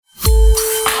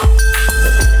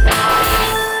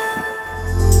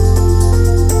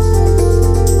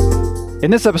In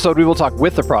this episode, we will talk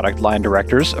with the product line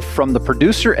directors from the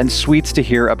producer and suites to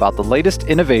hear about the latest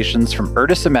innovations from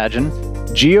Irtis Imagine,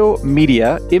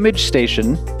 GeoMedia, Image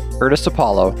Station, Irtis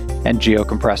Apollo, and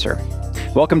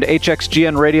GeoCompressor. Welcome to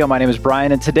HXGN Radio. My name is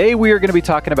Brian, and today we are going to be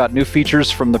talking about new features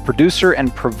from the producer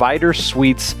and provider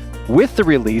suites with the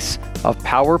release of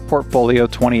Power Portfolio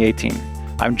 2018.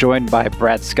 I'm joined by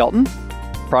Brad Skelton,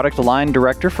 Product Line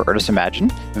Director for Irtis Imagine,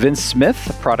 Vince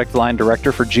Smith, Product Line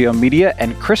Director for GeoMedia,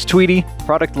 and Chris Tweedy,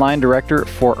 Product Line Director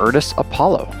for Irtis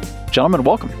Apollo. Gentlemen,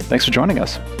 welcome. Thanks for joining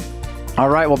us. All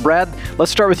right, well, Brad,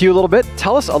 let's start with you a little bit.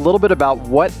 Tell us a little bit about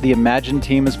what the Imagine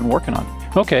team has been working on.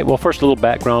 Okay, well, first a little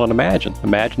background on Imagine.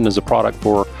 Imagine is a product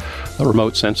for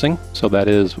remote sensing. So that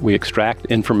is, we extract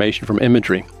information from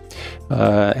imagery.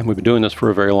 And we've been doing this for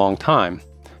a very long time.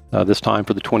 This time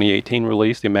for the 2018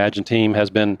 release, the Imagine team has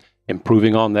been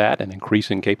improving on that and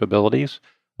increasing capabilities.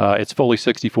 It's fully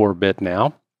 64-bit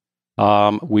now.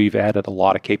 We've added a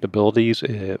lot of capabilities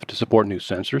to support new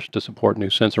sensors, to support new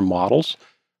sensor models,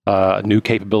 new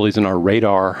capabilities in our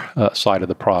radar side of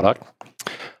the product.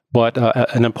 But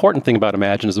an important thing about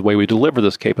Imagine is the way we deliver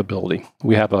this capability.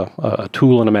 We have a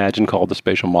tool in Imagine called the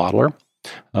Spatial Modeler,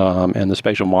 and the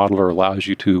Spatial Modeler allows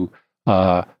you to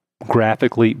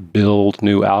graphically build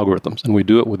new algorithms, and we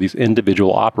do it with these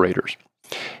individual operators.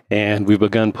 And we've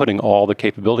begun putting all the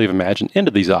capability of Imagine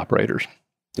into these operators.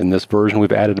 In this version,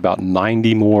 we've added about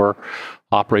 90 more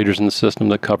operators in the system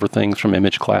that cover things from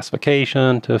image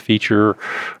classification to feature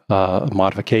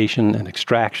modification and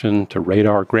extraction to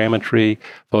radar grammetry,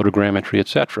 photogrammetry,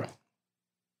 etc.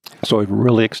 So we've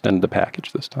really extended the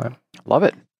package this time. Love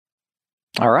it.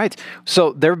 All right.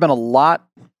 So there's been a lot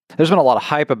of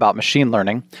hype about machine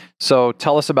learning. So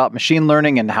tell us about machine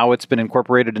learning and how it's been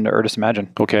incorporated into Irtis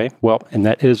Imagine. Okay, well, and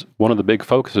that is one of the big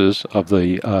focuses of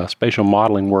the spatial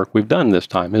modeling work we've done this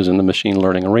time, is in the machine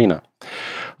learning arena.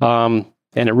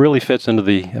 And it really fits into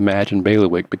the Imagine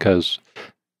bailiwick because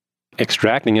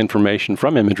extracting information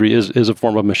from imagery is a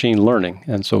form of machine learning.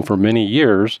 And so for many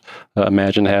years,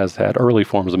 Imagine has had early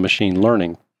forms of machine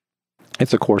learning.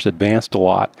 It's, of course, advanced a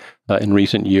lot in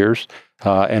recent years,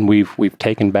 and we've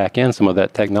taken back in some of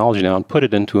that technology now and put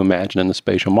it into Imagine and the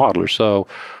spatial modeler. So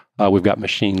we've got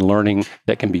machine learning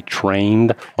that can be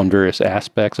trained on various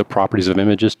aspects of properties of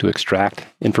images to extract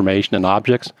information and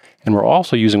objects. And we're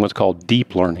also using what's called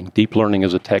deep learning. Deep learning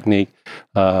is a technique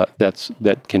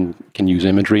that can use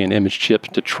imagery and image chips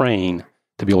to train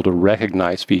to be able to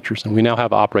recognize features. And we now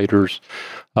have operators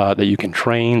that you can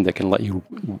train that can let you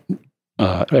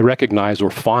recognize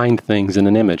or find things in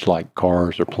an image like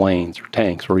cars or planes or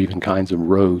tanks or even kinds of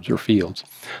roads or fields.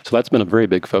 So that's been a very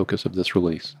big focus of this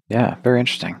release. Yeah, very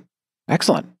interesting.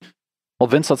 Excellent. Well,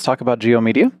 Vince, let's talk about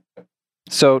GeoMedia.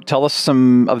 So tell us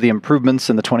some of the improvements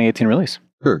in the 2018 release.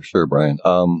 Sure, Brian.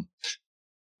 In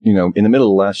the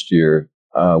middle of last year,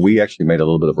 we actually made a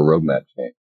little bit of a roadmap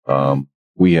change.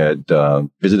 We had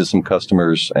visited some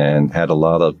customers and had a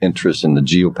lot of interest in the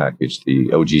Geo package, the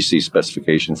OGC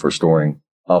specification for storing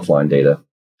offline data.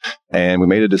 And we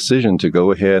made a decision to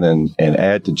go ahead and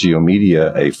add to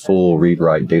GeoMedia a full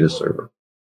read-write data server.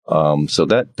 So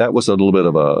that was a little bit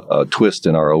of a twist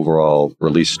in our overall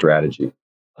release strategy.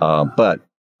 But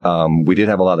we did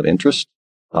have a lot of interest.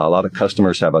 A lot of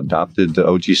customers have adopted the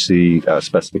OGC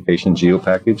specification Geo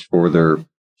package for their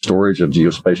storage of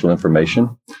geospatial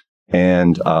information.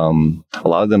 And a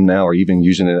lot of them now are even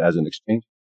using it as an exchange.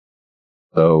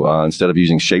 So instead of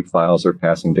using shape files, they're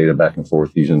passing data back and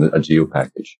forth using a Geo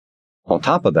package. On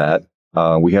top of that,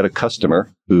 we had a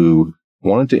customer who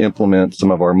wanted to implement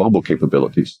some of our mobile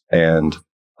capabilities. And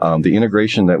the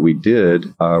integration that we did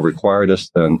required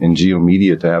us in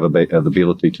GeoMedia to have the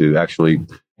ability to actually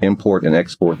import and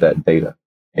export that data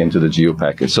into the Geo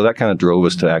package. So that kind of drove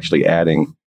us to actually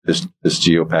adding this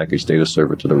Geo package data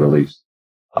server to the release.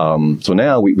 So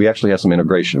now we actually have some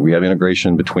integration. We have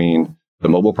integration between the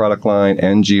mobile product line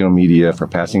and GeoMedia for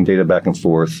passing data back and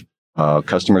forth.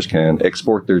 Customers can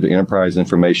export their enterprise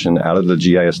information out of the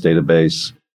GIS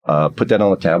database, put that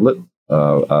on a tablet,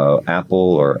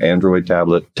 Apple or Android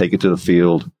tablet, take it to the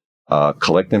field,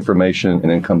 collect information, and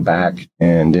then come back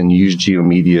and then use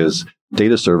GeoMedia's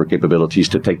data server capabilities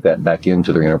to take that back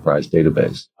into their enterprise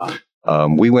database.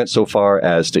 We went so far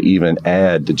as to even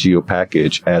add the Geo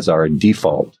package as our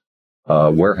default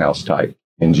warehouse type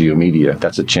in GeoMedia.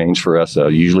 That's a change for us.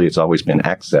 Usually it's always been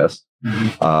Access.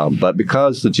 But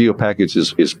because the Geo package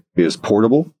is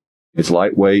portable, it's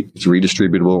lightweight, it's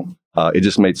redistributable, it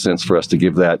just made sense for us to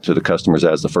give that to the customers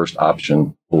as the first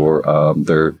option for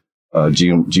their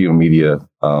GeoMedia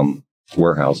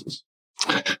warehouses.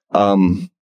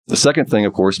 The second thing,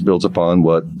 of course, builds upon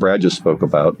what Brad just spoke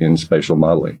about in spatial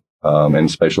modeling.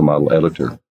 and Spatial Model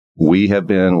Editor. We have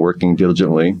been working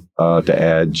diligently to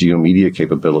add GeoMedia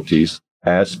capabilities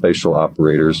as spatial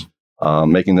operators,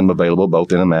 making them available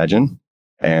both in Imagine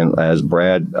and as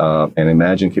Brad and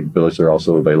Imagine capabilities are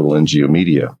also available in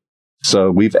GeoMedia.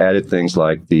 So we've added things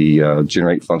like the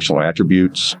generate functional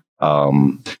attributes,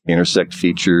 intersect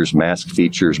features, mask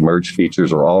features, merge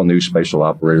features are all new spatial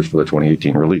operators for the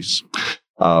 2018 release.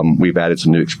 We've added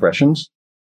some new expressions.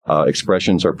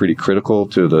 Expressions are pretty critical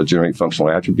to the generate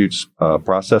functional attributes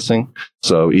processing.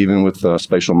 So even with the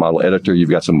Spatial Model Editor,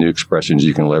 you've got some new expressions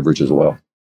you can leverage as well.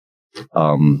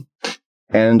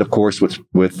 And of course, with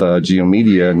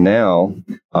GeoMedia now,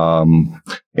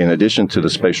 in addition to the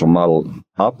spatial model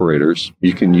operators,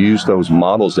 you can use those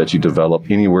models that you develop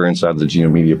anywhere inside of the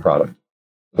GeoMedia product.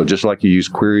 So just like you use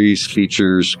queries,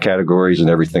 features, categories, and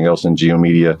everything else in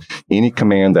GeoMedia, any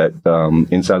command that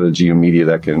inside of the GeoMedia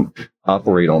that can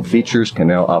operate on features can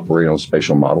now operate on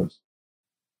spatial models.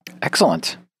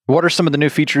 Excellent. What are some of the new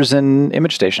features in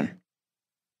ImageStation?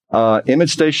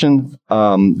 ImageStation,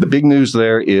 the big news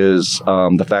there is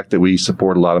the fact that we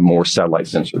support a lot of more satellite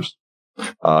sensors.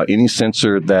 Any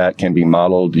sensor that can be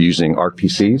modeled using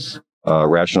RPCs,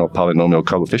 rational polynomial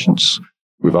coefficients.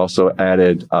 We've also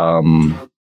added the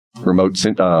remote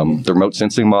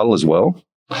sensing model as well.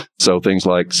 So things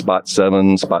like Spot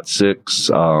 7, Spot 6,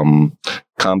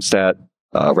 ComStat,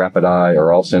 Rapid Eye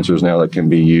are all sensors now that can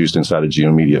be used inside of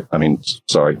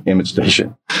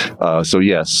ImageStation. So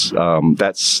yes,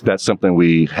 that's something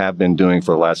we have been doing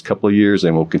for the last couple of years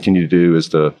and will continue to do is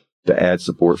to add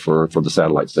support for the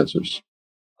satellite sensors.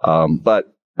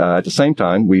 But at the same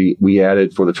time, we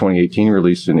added for the 2018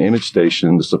 release in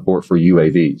ImageStation the support for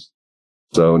UAVs.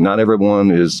 So not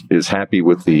everyone is happy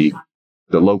with the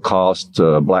low cost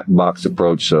black box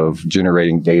approach of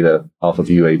generating data off of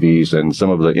UAVs. And some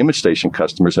of the ImageStation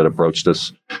customers had approached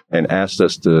us and asked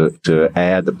us to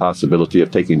add the possibility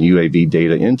of taking UAV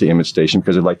data into ImageStation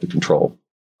because they'd like the control.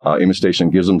 ImageStation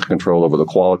gives them control over the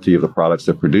quality of the products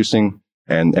they're producing.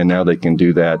 And now they can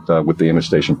do that with the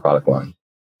ImageStation product line.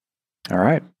 All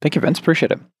right. Thank you, Vince.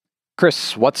 Appreciate it.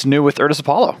 Chris, what's new with IRDIS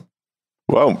Apollo?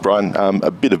 Well, Brian, a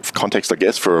bit of context, I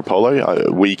guess, for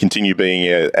Apollo. We continue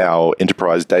being our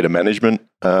enterprise data management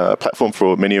platform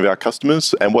for many of our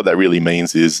customers. And what that really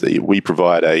means is that we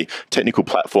provide a technical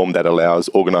platform that allows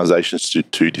organizations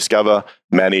to discover,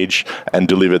 manage, and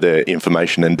deliver their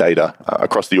information and data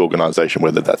across the organization,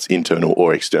 whether that's internal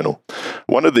or external.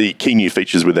 One of the key new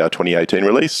features with our 2018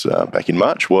 release back in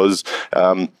March was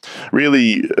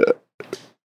really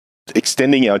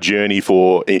extending our journey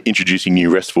for introducing new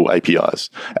RESTful APIs.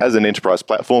 As an enterprise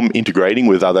platform, integrating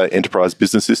with other enterprise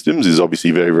business systems is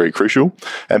obviously very, very crucial.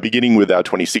 And beginning with our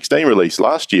 2016 release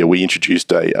last year, we introduced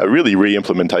a really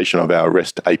re-implementation of our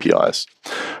REST APIs.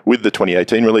 With the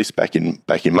 2018 release back in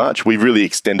March, we've really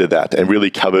extended that and really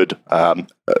covered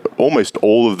almost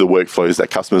all of the workflows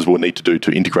that customers will need to do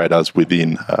to integrate us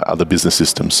within other business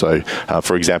systems. So,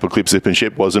 for example, Clip, Zip, and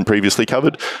Ship wasn't previously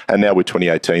covered, and now with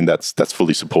 2018, that's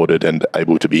fully supported and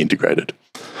able to be integrated.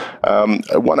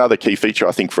 One other key feature,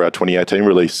 I think, for our 2018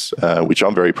 release, which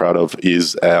I'm very proud of,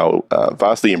 is our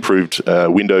vastly improved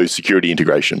Windows security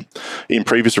integration. In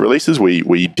previous releases,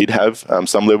 we did have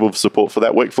some level of support for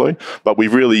that workflow, but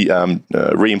we've really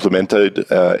re-implemented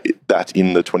that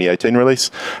in the 2018 release,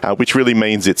 which really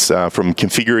means it's from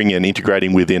configuring and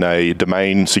integrating within a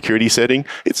domain security setting,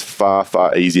 it's far,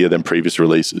 far easier than previous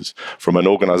releases. From an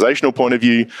organizational point of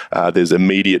view, there's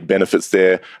immediate benefits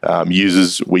there.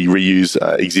 We reuse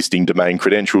existing domain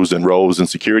credentials and roles and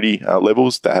security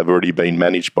levels that have already been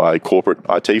managed by corporate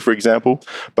IT, for example.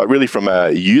 But really from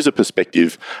a user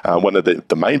perspective, one of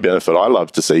the main benefit I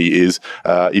love to see is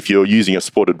if you're using a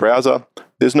supported browser,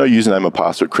 there's no username or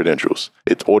password credentials.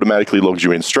 It automatically logs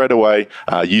you in straight away.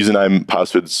 Username,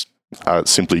 passwords are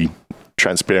simply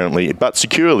transparently, but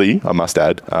securely, I must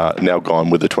add, now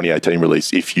gone with the 2018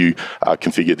 release if you are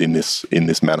configured in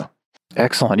this manner.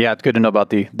 Excellent. Yeah, it's good to know about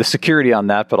the security on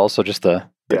that, but also just the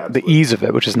ease of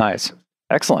it, which is nice.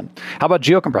 Excellent. How about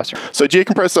GeoCompressor? So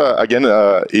GeoCompressor, again,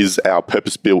 is our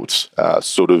purpose-built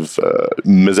sort of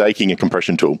mosaicing and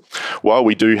compression tool. While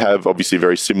we do have obviously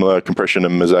very similar compression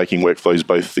and mosaicing workflows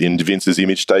both in Vince's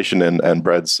ImageStation and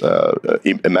Brad's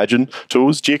Imagine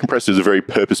tools, GeoCompressor is a very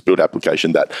purpose-built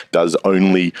application that does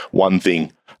only one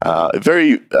thing.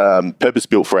 Very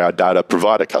purpose-built for our data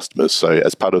provider customers. So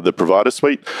as part of the provider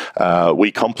suite, we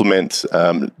complement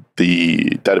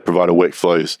the data provider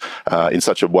workflows in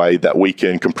such a way that we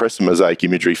can compress the Mosaic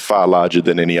imagery far larger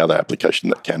than any other application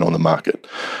that can on the market.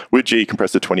 With GE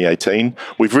Compressor 2018,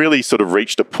 we've really sort of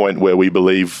reached a point where we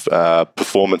believe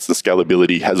performance and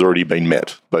scalability has already been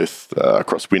met, both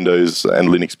across Windows and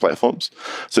Linux platforms.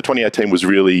 So 2018 was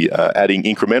really adding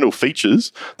incremental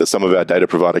features that some of our data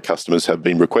provider customers have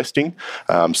been requesting,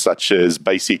 such as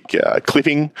basic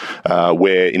clipping,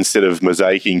 where instead of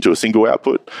mosaicing to a single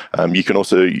output, you can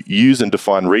also use and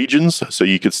define regions. So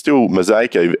you could still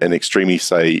mosaic an extremely,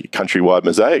 say, countrywide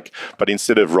mosaic, but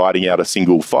instead of writing out a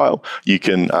single file, you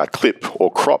can clip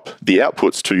or crop the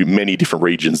outputs to many different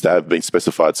regions that have been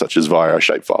specified, such as via a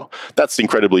shapefile. That's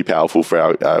incredibly powerful for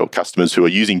our customers who are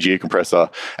using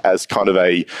GeoCompressor as kind of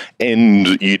a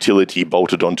end utility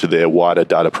bolted onto their wider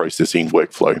data processing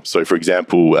workflow. So, for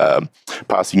example,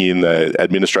 passing in the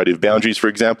administrative boundaries, for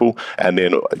example, and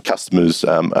then customers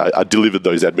are delivered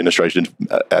those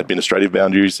administrative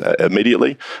boundaries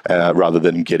immediately, rather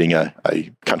than getting a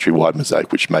countrywide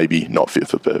mosaic, which may be not fit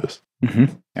for purpose. Mm-hmm.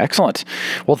 Excellent.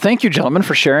 Well, thank you, gentlemen,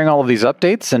 for sharing all of these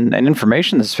updates and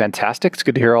information. This is fantastic. It's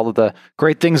good to hear all of the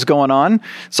great things going on.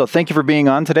 So thank you for being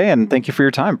on today, and thank you for your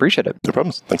time. Appreciate it. No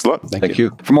problems. Thanks a lot. Thank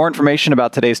you. For more information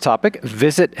about today's topic,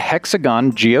 visit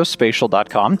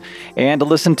hexagongeospatial.com. And to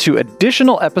listen to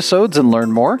additional episodes and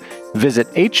learn more, visit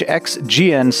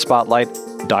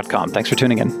hxgnspotlight.com. Thanks for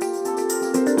tuning in.